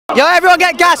Yo, everyone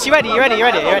get gas. You ready? You ready? You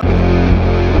ready? You ready?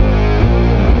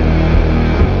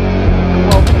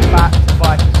 Welcome back to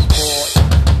Viper Sport.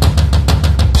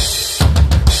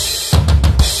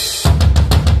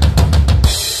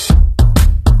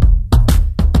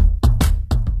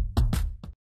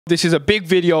 This is a big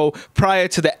video prior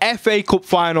to the FA Cup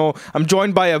final. I'm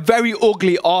joined by a very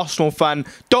ugly Arsenal fan.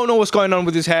 Don't know what's going on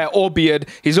with his hair or beard.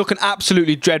 He's looking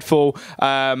absolutely dreadful.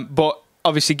 But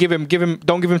obviously, don't give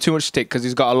him too much stick because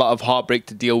he's got a lot of heartbreak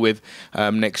to deal with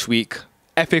next week.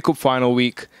 FA Cup final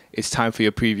week. It's time for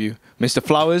your preview. Mr.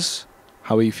 Flowers,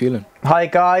 how are you feeling? Hi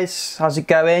guys, how's it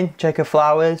going? Jacob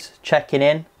Flowers checking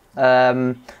in.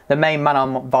 The main man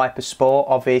on Viper Sport,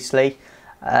 obviously.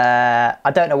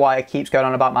 I don't know why it keeps going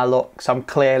on about my looks. I'm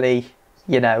clearly,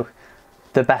 you know,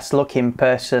 the best looking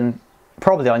person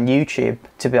probably on YouTube,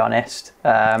 to be honest.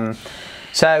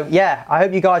 So yeah, I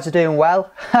hope you guys are doing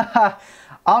well.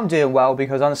 I'm doing well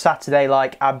because on Saturday,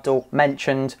 like Abdul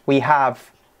mentioned, we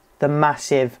have the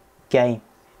massive game.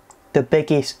 The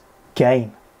biggest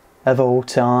game of all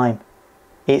time.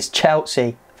 It's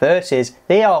Chelsea versus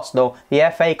the Arsenal,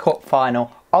 the FA Cup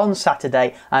final on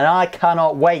Saturday, and I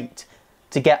cannot wait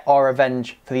to get our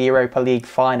revenge for the Europa League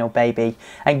final, baby,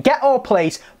 and get our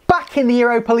place back in the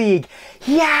Europa League.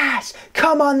 Yes,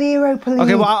 come on, the Europa League.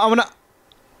 Okay, well,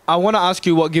 I want to ask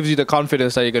you what gives you the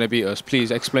confidence that you're going to beat us.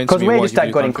 Please explain to me. Because we're just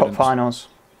dead good in cup finals.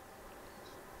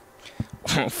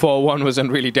 4-1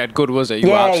 wasn't really dead good, was it?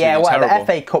 Yeah, well, the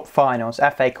FA Cup finals,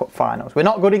 We're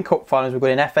not good in cup finals, we're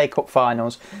good in FA Cup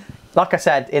finals. Like I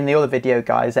said in the other video,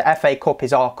 guys, the FA Cup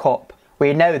is our cup.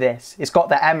 We know this. It's got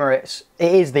the Emirates.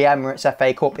 It is the Emirates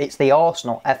FA Cup. It's the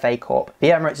Arsenal FA Cup. The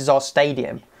Emirates is our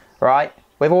stadium, right?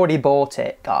 We've already bought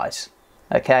it, guys.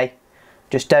 Okay?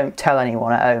 Just don't tell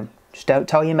anyone at home. Just don't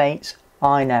tell your mates.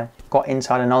 I know. Got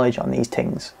insider knowledge on these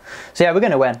things. So yeah, we're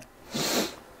going to win.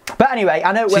 But anyway,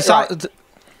 I know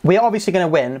we're obviously going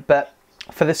to win, but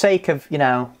for the sake of, you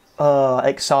know,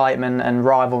 excitement and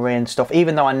rivalry and stuff,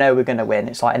 even though I know we're going to win,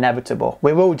 it's like inevitable.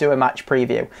 We will do a match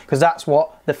preview because that's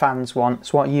what the fans want.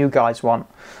 It's what you guys want.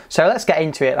 So let's get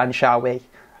into it then, shall we?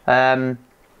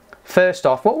 First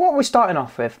off, what are we starting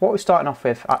off with?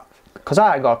 Because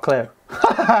I ain't got a clue.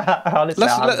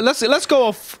 Honestly, let's go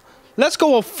off. Let's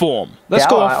go off form. Let's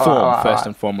go off form first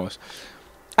and foremost.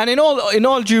 And in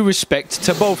all due respect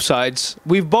to both sides,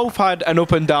 we've both had an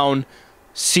up and down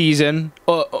season.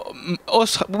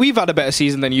 We've had a better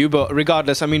season than you, but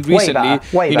regardless, I mean, recently,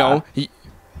 you know,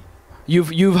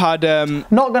 you've had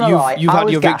not gonna lie, you've had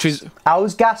your victories. I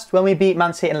was gassed when we beat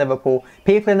Man City and Liverpool.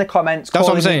 People in the comments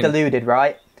calling me deluded,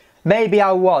 right? Maybe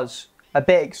I was a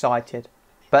bit excited,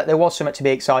 but there was something to be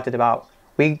excited about.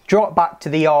 We dropped back to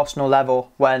the Arsenal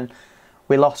level when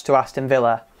we lost to Aston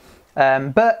Villa,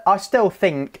 but I still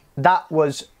think that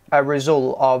was a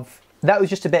result of. That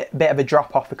was just a bit of a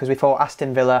drop-off because we thought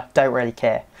Aston Villa don't really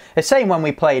care. The same when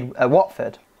we played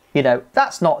Watford. You know,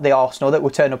 that's not the Arsenal that will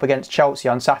turn up against Chelsea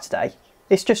on Saturday.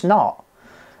 It's just not.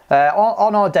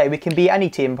 On our day, we can beat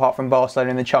any team apart from Barcelona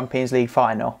in the Champions League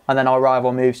final, and then our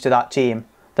rival moves to that team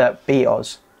that beat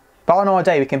us. But on our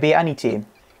day, we can beat any team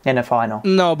in a final.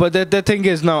 No, but the thing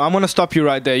is, no, I'm going to stop you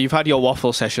right there. You've had your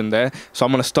waffle session there, so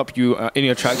I'm going to stop you in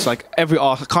your tracks. Like,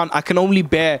 I can only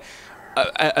bear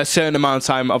a certain amount of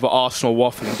time of Arsenal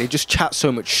waffling. They just chat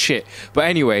so much shit. But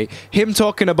anyway, him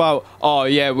talking about, oh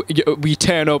yeah, we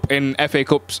turn up in FA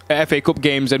Cup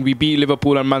games and we beat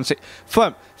Liverpool and Man City.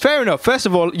 Fair enough. First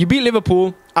of all, you beat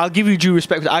Liverpool. I'll give you due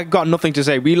respect. I got nothing to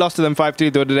say. We lost to them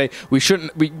 5-3 the other day. We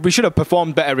should have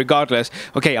performed better regardless.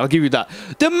 Okay, I'll give you that.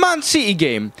 The Man City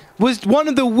game was one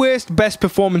of the best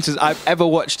performances I've ever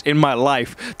watched in my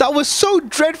life. That was so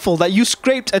dreadful that you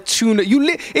scraped a 2-0.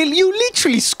 You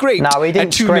literally scraped no, we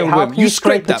didn't a 2-0 win. You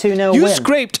scraped a 2-0 win. You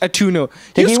scraped a 2-0.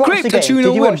 Did you watch the game?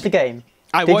 Did you watch the game?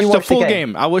 I watched the full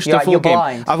game. I watched the full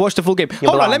game. I watched the full game.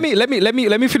 Hold on, let me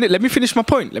finish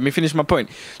my point.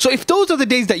 So if those are the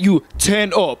days that you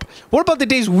turn up, what about the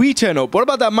days we turn up? What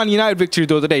about that Man United victory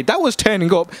the other day? That was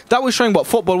turning up. That was showing what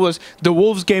football was. The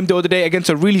Wolves game the other day against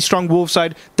a really strong Wolves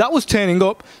side, that was turning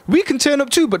up. We can turn up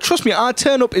too, but trust me, our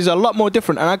turn up is a lot more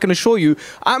different, and I can assure you,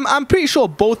 I'm pretty sure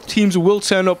both teams will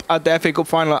turn up at the FA Cup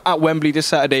final at Wembley this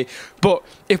Saturday. But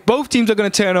if both teams are going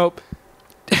to turn up,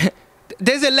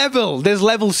 there's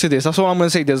levels to this. That's all I'm going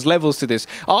to say. There's levels to this.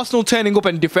 Arsenal turning up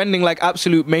and defending like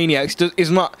absolute maniacs is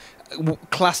not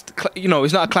class. You know,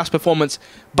 it's not a class performance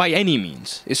by any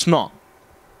means. It's not.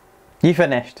 You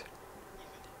finished?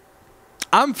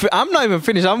 I'm not even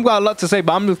finished. I've got a lot to say,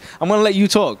 but I'm going to let you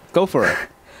talk. Go for it.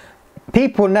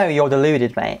 People know you're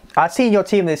deluded, mate. I've seen your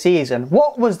team this season.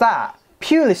 What was that?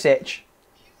 Pulisic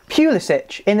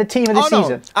Pulisic in the team of the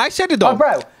season. I said it though. Oh,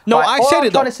 bro. No, right, I said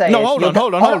it though. No, hold on.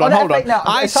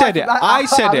 I said it. I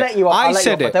said it. I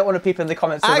said it. I don't want the people in the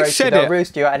comments to roast you. They'll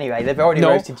roast you anyway. They've already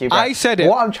roasted you. Bro. I said it.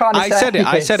 What I'm trying to say.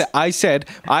 I said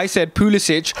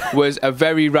Pulisic was a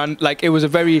very it was a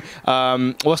very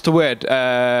what's the word?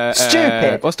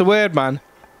 Stupid. What's the word, man?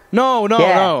 No.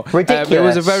 Ridiculous. It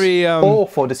was a very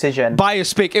awful decision.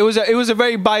 Biased pick. It was a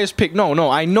very biased pick. No.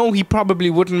 I know he probably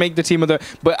wouldn't make the team of the.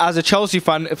 But as a Chelsea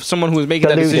fan, if someone who was making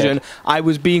that decision,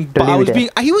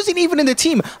 he wasn't even in the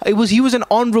team. He was an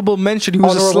honourable mention. He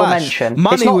was a slash.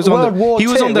 Mane was on the. He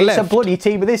was on the left. It's a bloody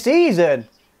team of this season.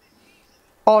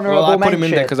 Honourable mention. I put him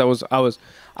in there because I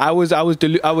was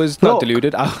not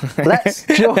deluded. Let's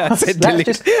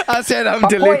just. I said I'm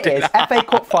deluded. Point is, FA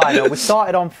Cup final. We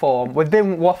started on form. We've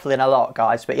been waffling a lot,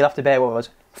 guys, but you'll have to bear with us.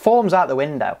 Form's out the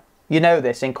window. You know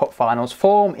this in cup finals.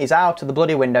 Form is out of the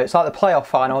bloody window. It's like the playoff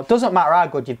final. It doesn't matter how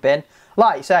good you've been.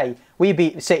 Like you say, we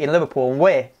beat City and Liverpool, and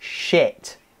we're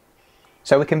shit.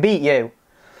 So we can beat you.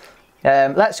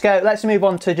 Let's go. Let's move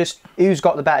on to just who's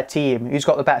got the better team, who's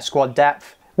got the better squad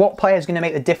depth. What player is going to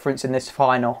make the difference in this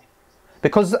final?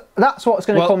 Because that's what's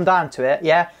going to come down to it,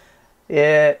 yeah?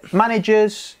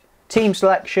 Managers, team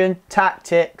selection,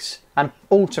 tactics, and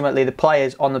ultimately the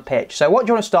players on the pitch. So what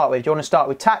do you want to start with? Do you want to start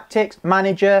with tactics,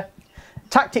 manager?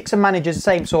 Tactics and managers, the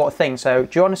same sort of thing. So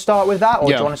do you want to start with that, or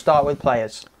do you want to start with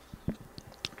players?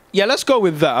 Yeah, let's go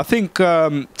with that. I think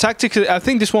tactics. I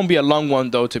think this won't be a long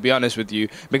one, though, to be honest with you,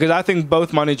 because I think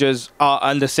both managers are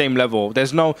on the same level.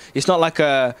 It's not like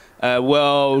a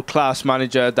world-class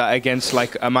manager that against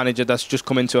like a manager that's just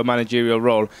come into a managerial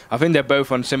role. I think they're both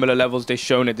on similar levels. They've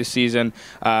shown it this season.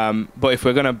 But if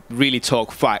we're gonna really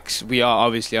talk facts, we are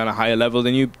obviously on a higher level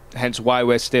than you. Hence why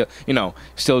we're still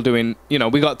doing.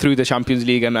 We got through the Champions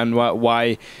League and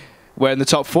why we're in the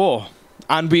top 4.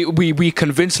 And we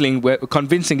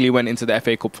convincingly went into the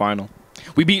FA Cup final.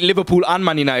 We beat Liverpool and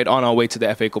Man United on our way to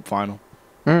the FA Cup final.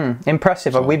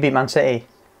 Impressive. So, we beat Man City,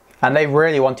 and they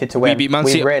really wanted to win. We beat Man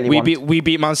City. We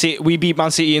beat Man City. We beat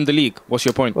Man City in the league. What's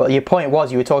your point? Well, your point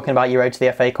was you were talking about your road to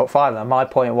the FA Cup final. My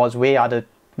point was we had to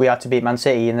beat Man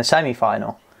City in the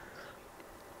semi-final.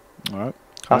 All right.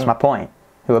 That's my point.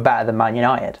 Who were better than Man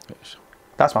United.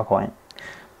 That's my point.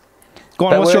 Go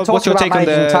on, what's your take on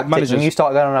the managers? And you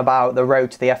start going on about the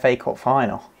road to the FA Cup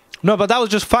final. No, but that was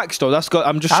just facts, though.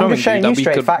 I'm just showing you that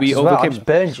straight facts we as well. I overcame. just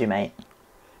burned you, mate.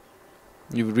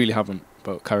 You really haven't,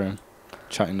 but carry on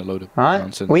chatting a load of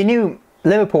nonsense. We knew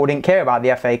Liverpool didn't care about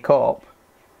the FA Cup,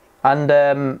 and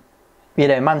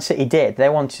Man City did. They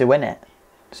wanted to win it,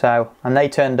 and they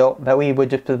turned up, but we were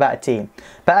just the better team.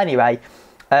 But anyway,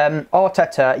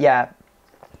 Arteta, yeah,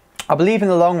 I believe in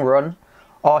the long run,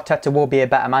 Arteta will be a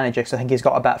better manager because I think he's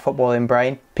got a better footballing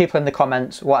brain. People in the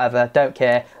comments, whatever, don't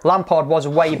care. Lampard was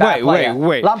a way better player.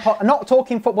 Wait. Lampard, I'm not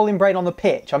talking footballing brain on the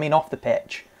pitch, I mean off the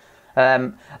pitch.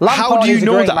 Lampard How do you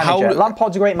know that?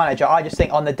 Lampard's a great manager. I just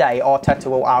think on the day, Arteta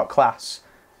will outclass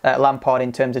Lampard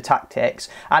in terms of tactics.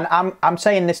 And I'm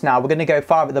saying this now, we're going to go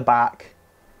 5 at the back.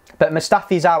 But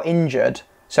Mustafi's out injured,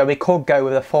 so we could go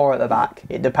with a 4 at the back.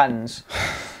 It depends.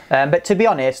 But to be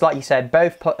honest, like you said,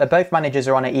 both managers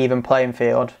are on an even playing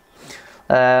field.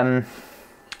 There's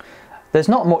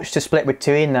not much to split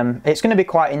between them. It's going to be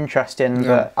quite interesting,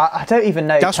 but I don't even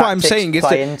know. That's what I'm saying.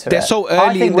 They're so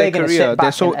early in their career. I think we're going to sit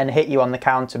back and hit you on the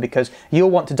counter because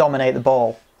you'll want to dominate the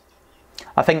ball.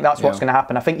 I think that's what's going to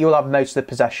happen. I think you'll have most of the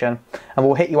possession, and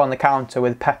we'll hit you on the counter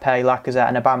with Pepe, Lacazette,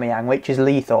 and Aubameyang, which is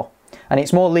lethal. And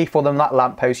it's more lethal than that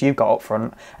lamppost you've got up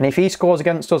front. And if he scores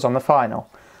against us on the final,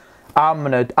 I'm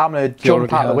gonna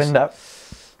jump out the window.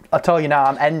 I tell you now,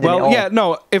 I'm ending it all. Well, yeah,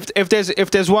 no. If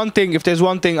there's one thing,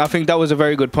 I think that was a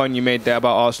very good point you made there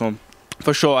about Arsenal.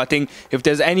 For sure, I think if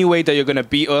there's any way that you're going to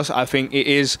beat us, I think it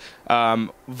is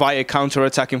via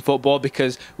counter-attacking football,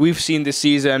 because we've seen this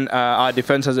season our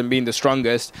defense hasn't been the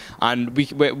strongest, and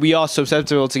we are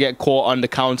susceptible to get caught on the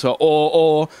counter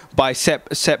or by set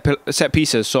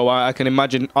pieces. So I can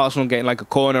imagine Arsenal getting like a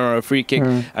corner or a free kick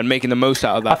and making the most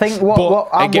out of that. I think what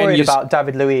I'm worried about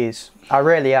David Luiz. I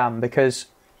really am, because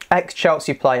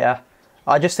ex-Chelsea player,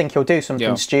 I just think he'll do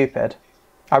something stupid.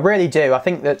 I really do. I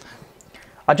think that.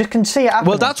 I just can see it happening.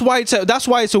 Well, that's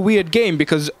why it's a weird game,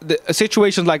 because the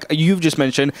situations like you've just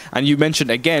mentioned, and you mentioned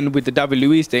again with the David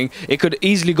Luiz thing, it could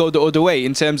easily go the other way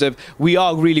in terms of we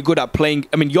are really good at playing.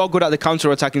 I mean, you're good at the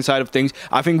counter-attacking side of things.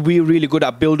 I think we're really good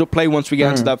at build-up play once we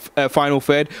get into that final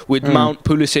third with Mount,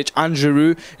 Pulisic, and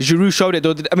Giroud. Giroud showed it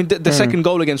though. I mean, the second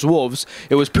goal against Wolves,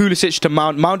 it was Pulisic to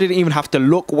Mount. Mount didn't even have to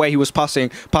look where he was passing.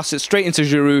 Passed it straight into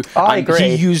Giroud. I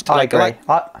agree.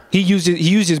 He used he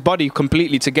used his body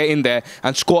completely to get in there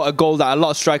and score a goal that a lot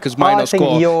of strikers might not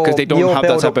score because they don't have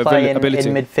that type of ability.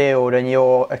 In midfield and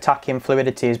your attacking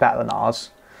fluidity is better than ours.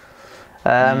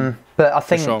 But I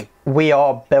think we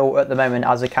are built at the moment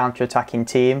as a counter-attacking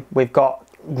team. We've got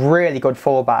really good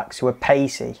fullbacks who are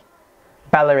pacey.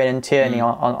 Bellerin and Tierney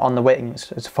on the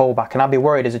wings as a fullback, and I'd be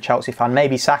worried as a Chelsea fan.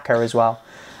 Maybe Saka as well.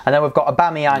 And then we've got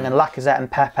Aubameyang and Lacazette and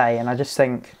Pepe, and I just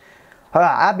think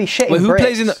I'd be shitting bricks. Who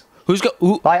plays in the?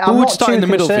 I'm would not start too in the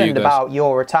middle for you concerned guys? about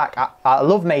your attack. I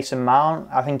love Mason Mount.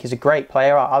 I think he's a great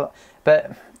player.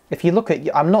 But if you look at,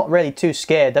 I'm not really too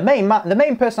scared. The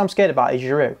main person I'm scared about is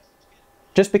Giroud,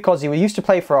 just because he used to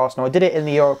play for Arsenal. He did it in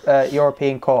the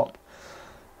European Cup.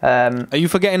 Are you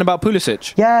forgetting about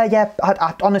Pulisic? Yeah.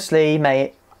 I honestly,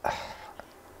 mate.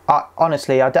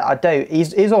 Honestly, I don't.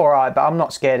 He's all right, but I'm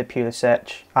not scared of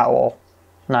Pulisic at all.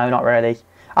 No, not really.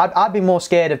 I'd be more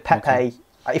scared of Pepe. Okay.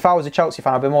 If I was a Chelsea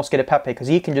fan, I'd be more scared of Pepe because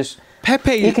he can just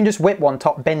whip one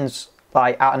top bins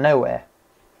like out of nowhere.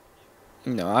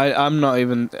 No, I'm not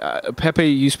even. Pepe,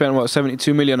 you spent what,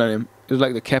 72 million on him? It was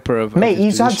like the Kepa of. Mate,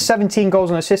 he's had 17 goals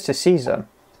and assists this season.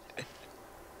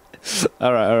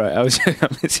 all right.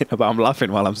 I'm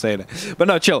laughing while I'm saying it, but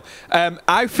no, chill.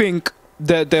 I think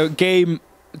the game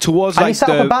towards like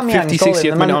the 50,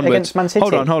 60th minute onwards.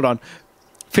 Hold on.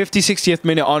 50, 60th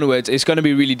minute onwards, it's going to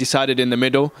be really decided in the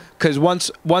middle, because once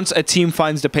a team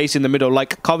finds the pace in the middle,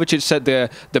 like Kovacic set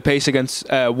the pace against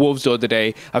Wolves the other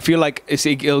day, I feel like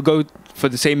it'll go for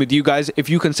the same with you guys. If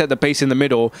you can set the pace in the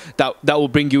middle, that will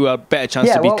bring you a better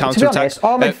chance to be counter-attack.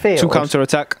 Our midfield to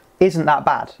counter-attack isn't that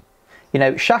bad. You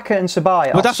know, Xhaka and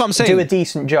Ceballos do a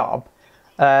decent job.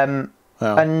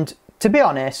 And to be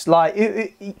honest, like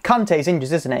Kante's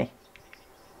injured, isn't he?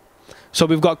 So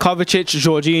we've got Kovacic,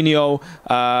 Jorginho.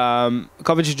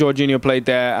 Kovacic, Jorginho played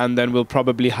there, and then we'll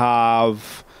probably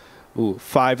have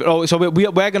 5. Oh, so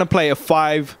we're going to play a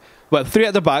 5. Well, 3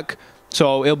 at the back.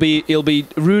 So it'll be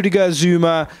Rudiger,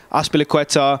 Zuma,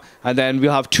 Azpilicueta, and then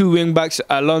we'll have 2 wing backs,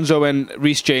 Alonso and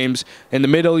Reece James. In the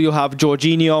middle, you'll have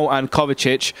Jorginho and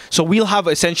Kovacic. So we'll have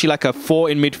essentially like a 4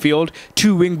 in midfield,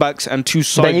 2 wing backs and 2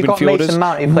 side midfielders. Then you've got Mason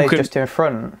Mount who plays just in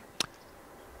front.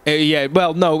 Yeah,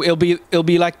 well, no, it'll be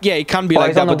like, yeah, it can be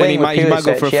like that, but then he might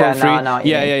go for a front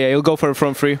three. Yeah, he'll go for a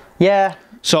front three. Yeah.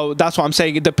 So that's what I'm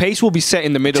saying. The pace will be set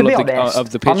in the middle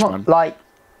of the pitch, man. Like,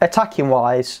 attacking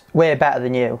wise, we're better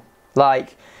than you.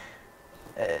 Like,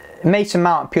 Mason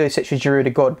Mount, Pulisic, and Giroud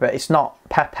are good, but it's not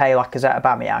Pepe, Lacazette,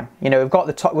 Aubameyang. You know, we've got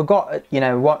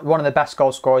one of the best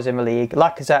goal scorers in the league.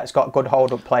 Lacazette's got good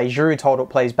hold-up play. Giroud's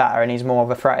hold-up play is better, and he's more of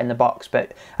a threat in the box.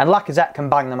 And Lacazette can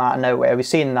bang them out of nowhere. We've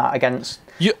seen that against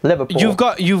Liverpool. You've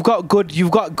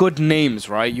got good names,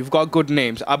 right? You've got good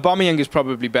names. Aubameyang is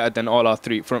probably better than all our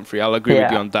front three. I'll agree with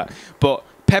you on that. But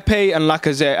Pepe and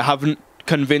Lacazette haven't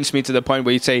convinced me to the point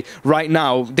where you say right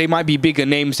now they might be bigger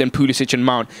names than Pulisic and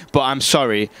Mount, but I'm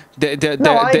sorry, if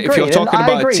you're talking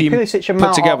about a team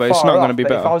put together, it's not going to be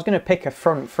better. If I was going to pick a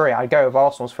front three, I'd go with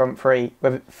Arsenal's front three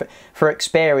for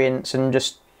experience and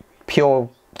just pure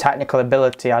technical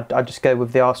ability. I'd just go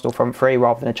with the Arsenal front three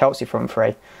rather than a Chelsea front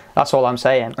three. That's all I'm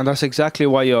saying. And that's exactly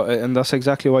why you're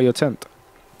 10th.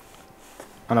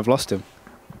 And I've lost him.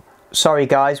 Sorry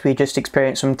guys, we just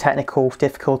experienced some technical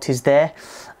difficulties there.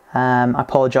 I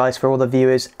apologise for all the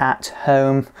viewers at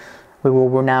home. We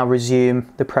will now resume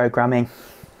the programming.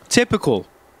 Typical.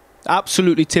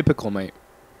 Absolutely typical, mate.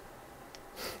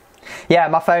 Yeah,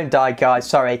 my phone died, guys,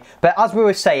 sorry. But as we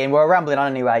were saying, we're rambling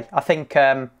on anyway. I think,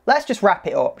 let's just wrap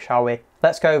it up, shall we?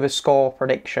 Let's go over score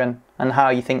prediction and how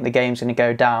you think the game's going to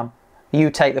go down.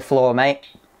 You take the floor, mate.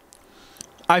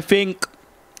 I think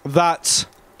that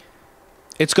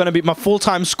it's going to be, my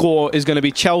full-time score is going to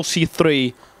be Chelsea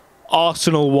 3,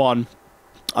 Arsenal 1.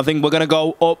 I think we're going to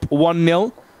go up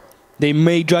 1-0. They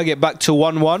may drag it back to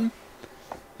 1-1.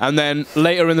 And then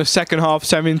later in the second half,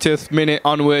 70th minute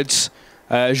onwards,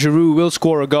 Giroud will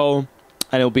score a goal.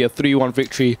 And it'll be a 3-1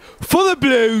 victory for the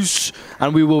Blues.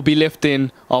 And we will be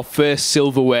lifting our first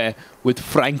silverware with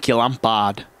Frankie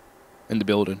Lampard in the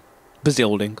building.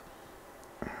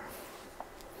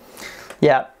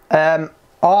 Yeah.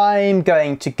 I'm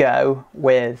going to go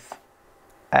with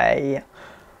a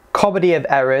comedy of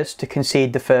errors to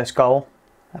concede the first goal,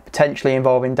 potentially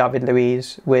involving David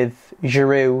Luiz, with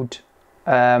Giroud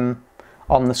on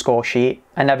the score sheet.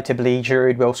 Inevitably,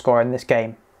 Giroud will score in this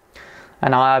game.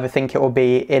 And I either think it will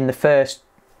be in the first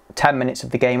 10 minutes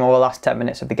of the game or the last 10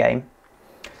 minutes of the game.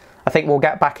 I think we'll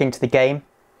get back into the game.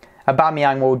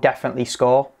 Aubameyang will definitely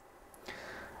score.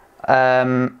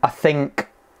 I think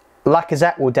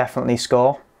Lacazette will definitely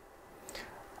score.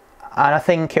 And I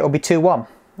think it will be 2-1.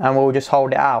 And we'll just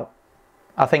hold it out.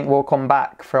 I think we'll come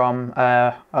back from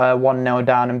 1-0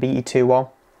 down and beat you 2-1.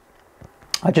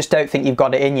 I just don't think you've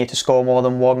got it in you to score more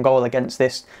than 1 goal against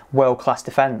this world-class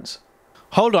defence.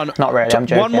 Hold on. Not really, I'm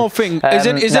joking. One more thing.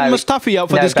 Isn't Mustafi out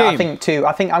for this game?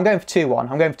 I think I'm going for 2-1.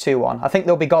 I'm going for 2-1. I think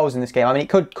there'll be goals in this game. I mean, it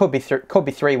could be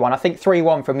 3-1. I think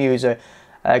 3-1 from you is a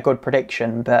good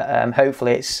prediction, but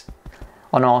hopefully it's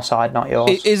on our side, not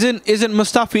yours. Isn't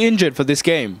Mustafi injured for this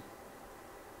game?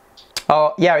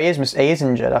 Oh yeah, he is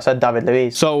injured. I said David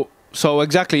Luiz. So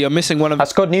exactly, you're missing one of.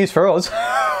 That's good news for us.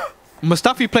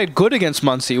 Mustafi played good against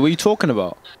Man City. What are you talking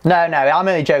about? No, I'm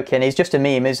only joking. He's just a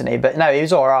meme, isn't he? But no, he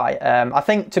was all right. I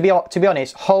think, to be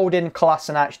honest, holding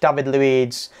Kolasinac, David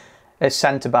Luiz as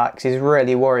centre-backs is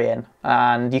really worrying.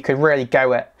 And you could really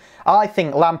go it. I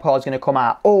think Lampard's going to come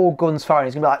out all guns firing.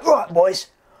 He's going to be like, right, boys,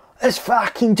 let's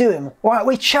fucking do him. Right,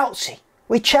 we're Chelsea.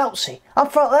 I'm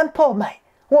Frank Lampard, mate.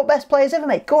 What best players ever,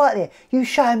 mate? Go out there. You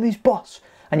show him who's boss.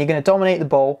 And you're going to dominate the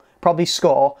ball, probably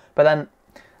score, but then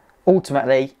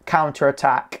ultimately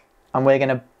counter-attack, and we're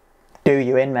gonna do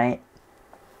you in, mate.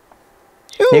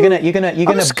 Ooh, you're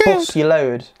gonna bust your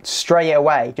load straight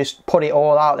away. Just put it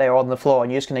all out there on the floor,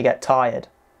 and you're just gonna get tired.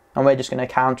 And we're just going to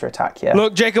counter-attack you.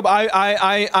 Look, Jacob,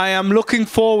 I am looking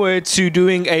forward to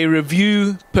doing a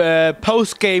review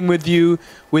post-game with you,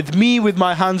 with me with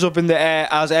my hands up in the air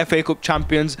as FA Cup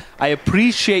champions. I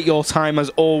appreciate your time as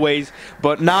always,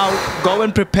 but now go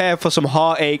and prepare for some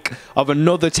heartache of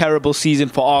another terrible season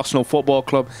for Arsenal Football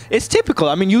Club. It's typical.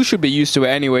 I mean, you should be used to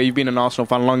it anyway. You've been an Arsenal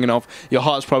fan long enough. Your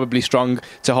heart's probably strong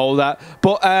to hold that.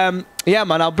 But yeah,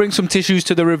 man, I'll bring some tissues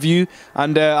to the review,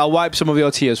 and I'll wipe some of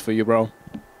your tears for you, bro.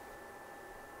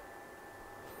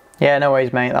 Yeah, no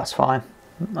worries, mate. That's fine.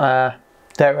 Don't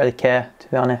really care, to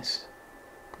be honest.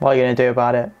 What are you going to do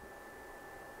about it?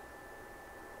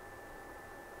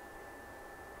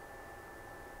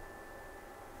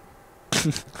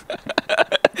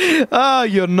 Oh,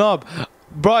 you knob.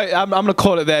 Bro, I'm going to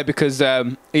call it there because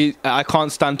I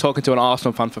can't stand talking to an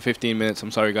Arsenal fan for 15 minutes. I'm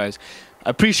sorry, guys.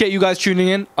 I appreciate you guys tuning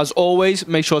in. As always,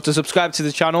 make sure to subscribe to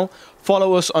the channel.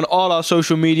 Follow us on all our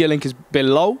social media. Link is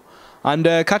below. And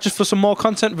catch us for some more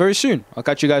content very soon. I'll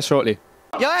catch you guys shortly.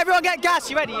 Yo, everyone get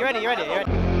gas. You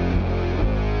ready?